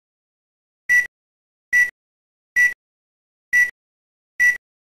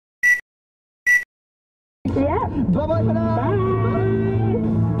Bye-bye for now.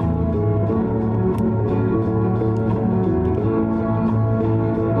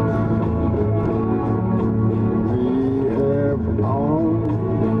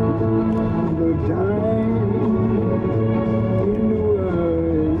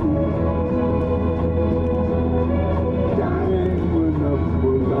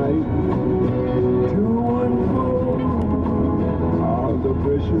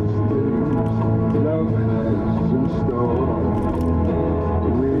 Precious things love has in store.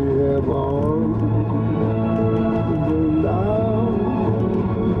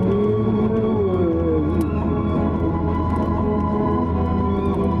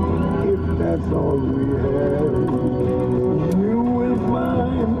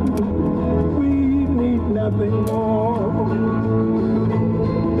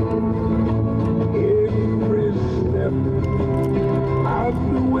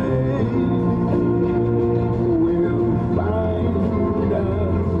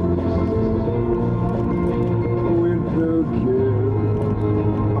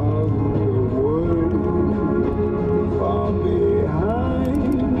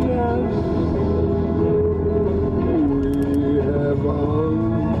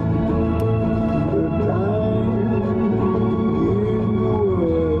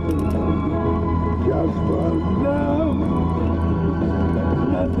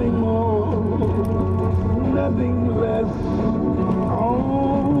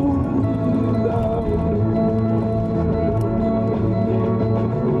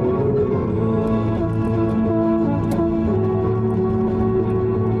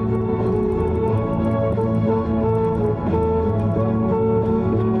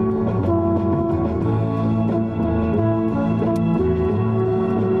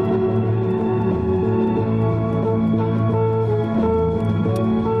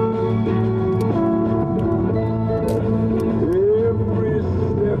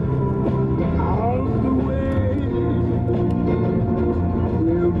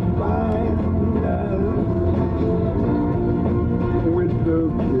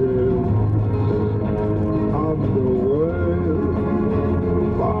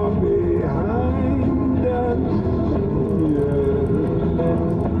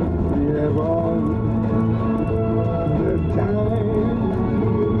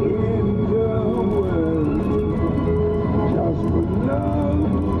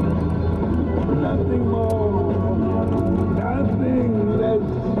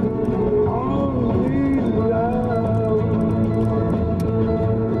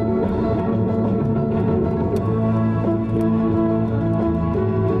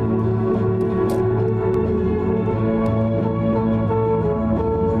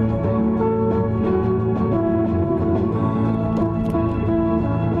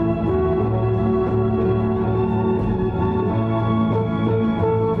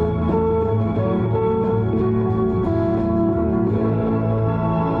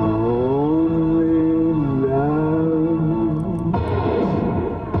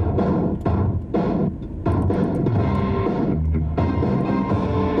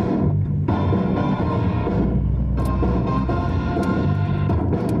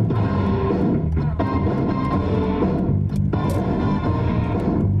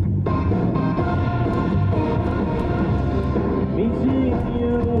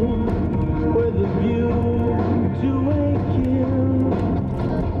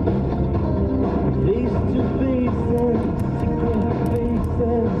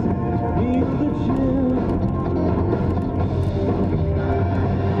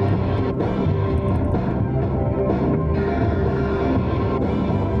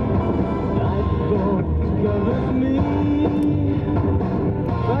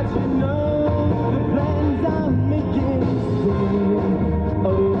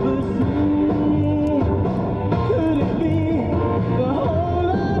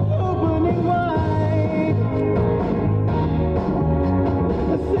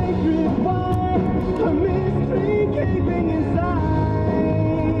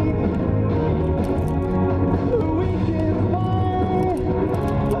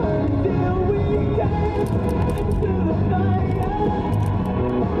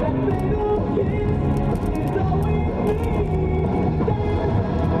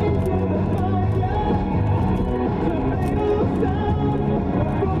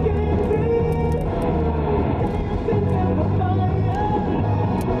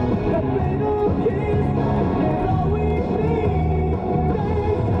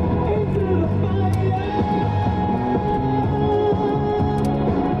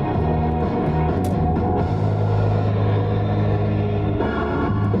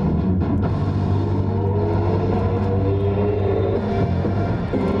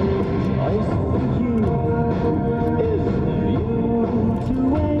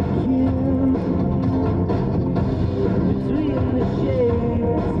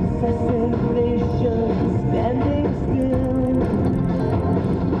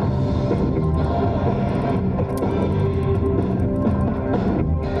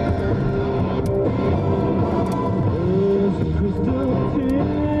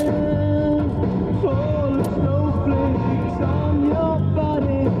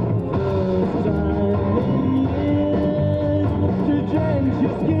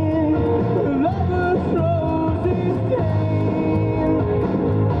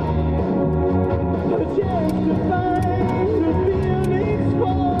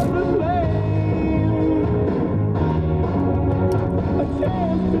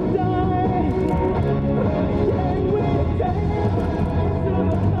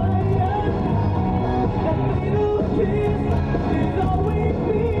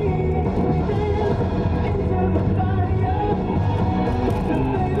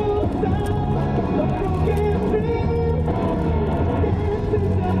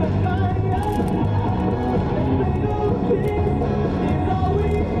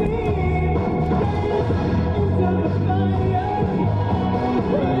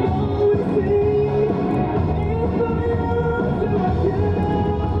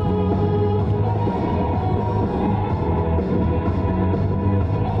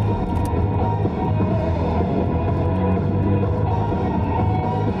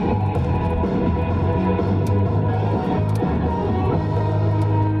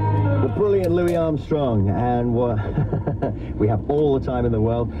 Armstrong, and we have all the time in the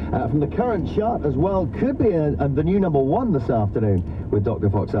world. From the current chart as well, could be the new #1 this afternoon with Dr.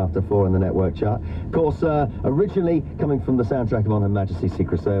 Fox after 4 in the network chart. Of course, originally coming from the soundtrack of On Her Majesty's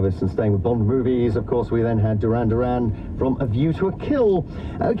Secret Service and staying with Bond movies, of course, we then had Duran from A View to a Kill.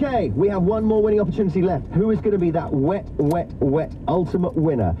 Okay, we have one more winning opportunity left. Who is going to be that wet ultimate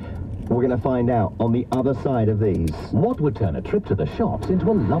winner? We're going to find out on the other side of these. What would turn a trip to the shops into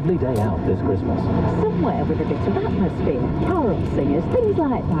a lovely day out this Christmas? Somewhere with a bit of atmosphere, carol singers, things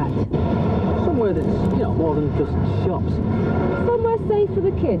like that. Somewhere that's, you know, more than just shops. Somewhere safe for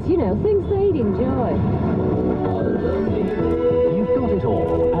the kids, you know, things they'd enjoy. You've got it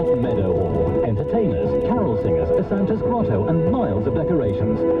all at Meadow Hall. Entertainers, carol singers, a Santa's Grotto and miles of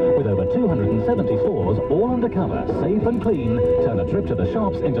decorations. With over 270 stores, all undercover, safe and clean, turn a trip to the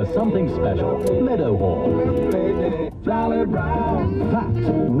shops into something special. Meadow Hall. Fact,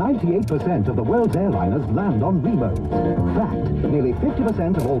 98% of the world's airliners land on remotes. Fact, nearly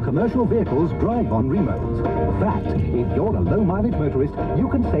 50% of all commercial vehicles drive on remotes. Fact, if you're a low-mileage motorist, you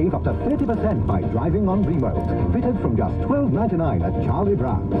can save up to 30% by driving on remotes. Fitted from just $12.99 at Charlie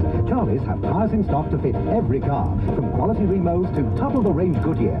Brown's. Charlie's have tires in stock to fit every car, from quality remotes to top-of-the-range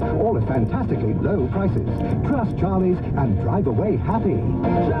Goodyear, all at fantastically low prices. Trust Charlie's and drive away happy.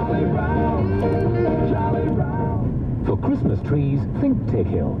 Charlie Brown, Charlie Brown. For Christmas trees, think Tick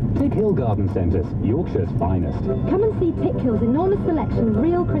Hill. Tick Hill Garden Centres, Yorkshire's finest. Come and see Tick Hill's enormous selection of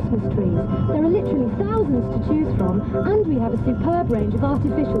real Christmas trees. There are literally thousands to choose from, and we have a superb range of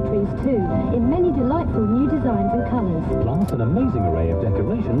artificial trees too, in many delightful new designs and colours. Plus an amazing array of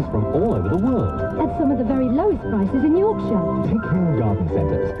decorations from all over the world. At some of the very lowest prices in Yorkshire. Tick Hill Garden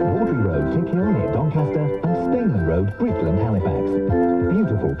Centres, Watery Road, Tick Hill near Doncaster, and Stainland Road, Bridgeland, Halifax.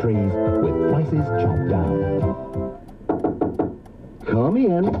 Beautiful trees with prices chopped down. Come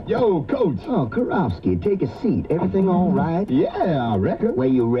in. Yo, Coach. Oh, Karofsky, take a seat. Everything all right? Yeah, I reckon. Where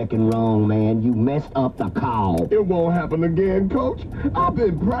you reckon wrong, man? You messed up the call. It won't happen again, Coach. I've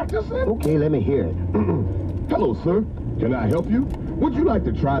been practicing. Okay, let me hear it. Hello, sir. Can I help you? Would you like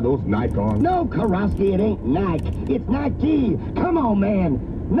to try those Nike on? No, Karofsky, it ain't Nike. It's Nike. Come on, man.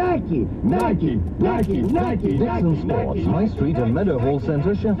 Nike, Nike, Nike, Nike, Dixon Sports, High Street and Meadow Hall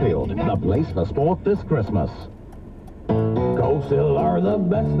Centre, Sheffield. The place for sport this Christmas. Coatsill are the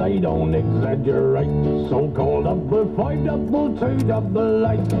best, they don't exaggerate. So-called double 5, double 2, double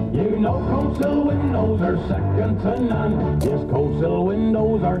 8. You know Coatsill windows are second to none. Yes, Coatsill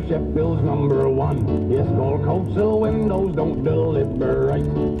windows are Sheffield's #1. Yes, call Coatsill windows, don't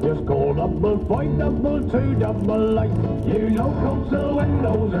deliberate. Just call double 5, double 2, double 8. You know Coatsill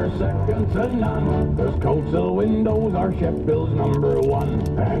windows are second to none. Yes, Coatsill windows are Sheffield's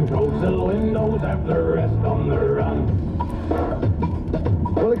 #1. And Coatsill windows have the rest on the run.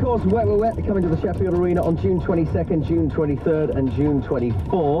 Well, of course, Wet coming to the Sheffield Arena on June 22nd, June 23rd and June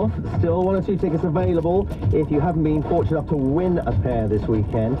 24th. Still 1 or 2 tickets available if you haven't been fortunate enough to win a pair this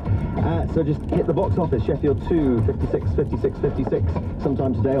weekend. So just hit the box office, Sheffield 2, 56, 56, 56,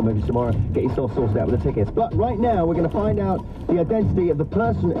 sometime today or maybe tomorrow. Get yourself sorted out with the tickets. But right now, we're going to find out the identity of the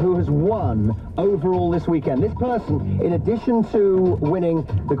person who has won overall this weekend. This person, in addition to winning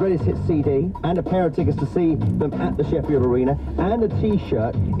the Greatest Hits CD and a pair of tickets to see them at the Sheffield Arena and a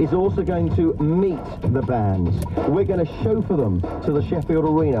T-shirt, is also going to meet the bands. We're going to chauffeur them to the Sheffield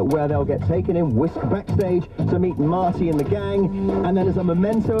Arena, where they'll get taken in, whisked backstage to meet Marty and the gang, and then as a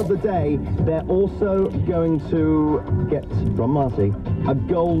memento of the day, they're also going to get, from Marty, a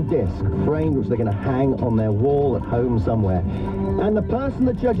gold disc framed, which they're going to hang on their wall at home somewhere. And the person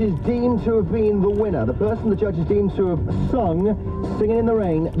the judges deemed to have been the winner, the person the judges deemed to have sung Singing in the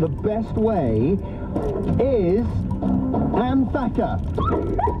Rain the best way is Anne Thacker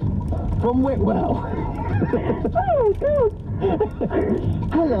from Whitwell. Oh, God.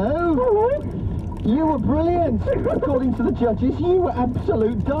 Hello. Hello. You were brilliant. According to the judges, you were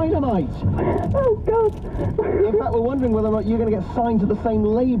absolute dynamite. Oh, God. In fact, we're wondering whether or not you're going to get signed to the same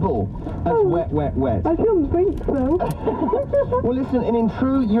label as Wet, Wet, Wet. I shouldn't think so. Well, listen, and in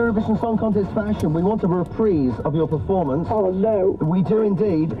true Eurovision Song Contest fashion, we want a reprise of your performance. Oh, no. We do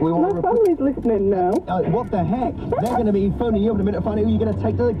indeed. We want My family's listening now. what the heck? They're going to be phoning you up in a minute to find out who you're going to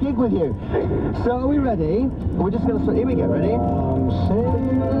take to the gig with you. So, are we ready? We're just going to... Here we go, ready?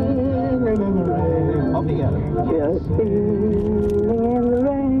 Singing in the rain. Off you go. Just singing in the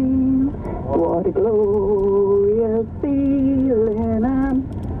rain. What a glorious feeling. I'm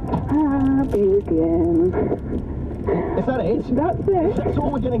happy again. Is that it? That's it. That's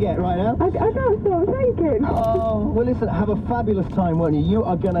all we're going to get right now. I can't stop thinking. Oh, well, listen, have a fabulous time, won't you? You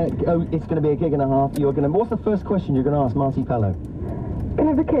are going to go... It's going to be a gig and a half. You're going to... What's the first question you're going to ask Marty Pello? Can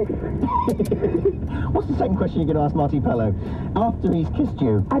I have a kiss? What's the second question you're going to ask Marty Pello after he's kissed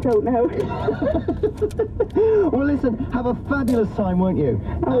you? I don't know. Well, listen, have a fabulous time, won't you?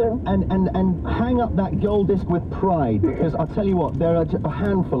 I will. And hang up that gold disc with pride, because I'll tell you what, there are a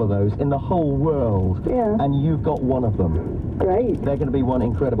handful of those in the whole world. Yeah. And you've got one of them. Great. They're going to be one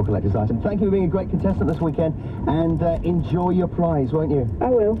incredible collector's item. Thank you for being a great contestant this weekend, and enjoy your prize, won't you? I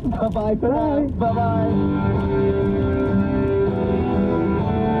will. Bye-bye for now. Bye-bye.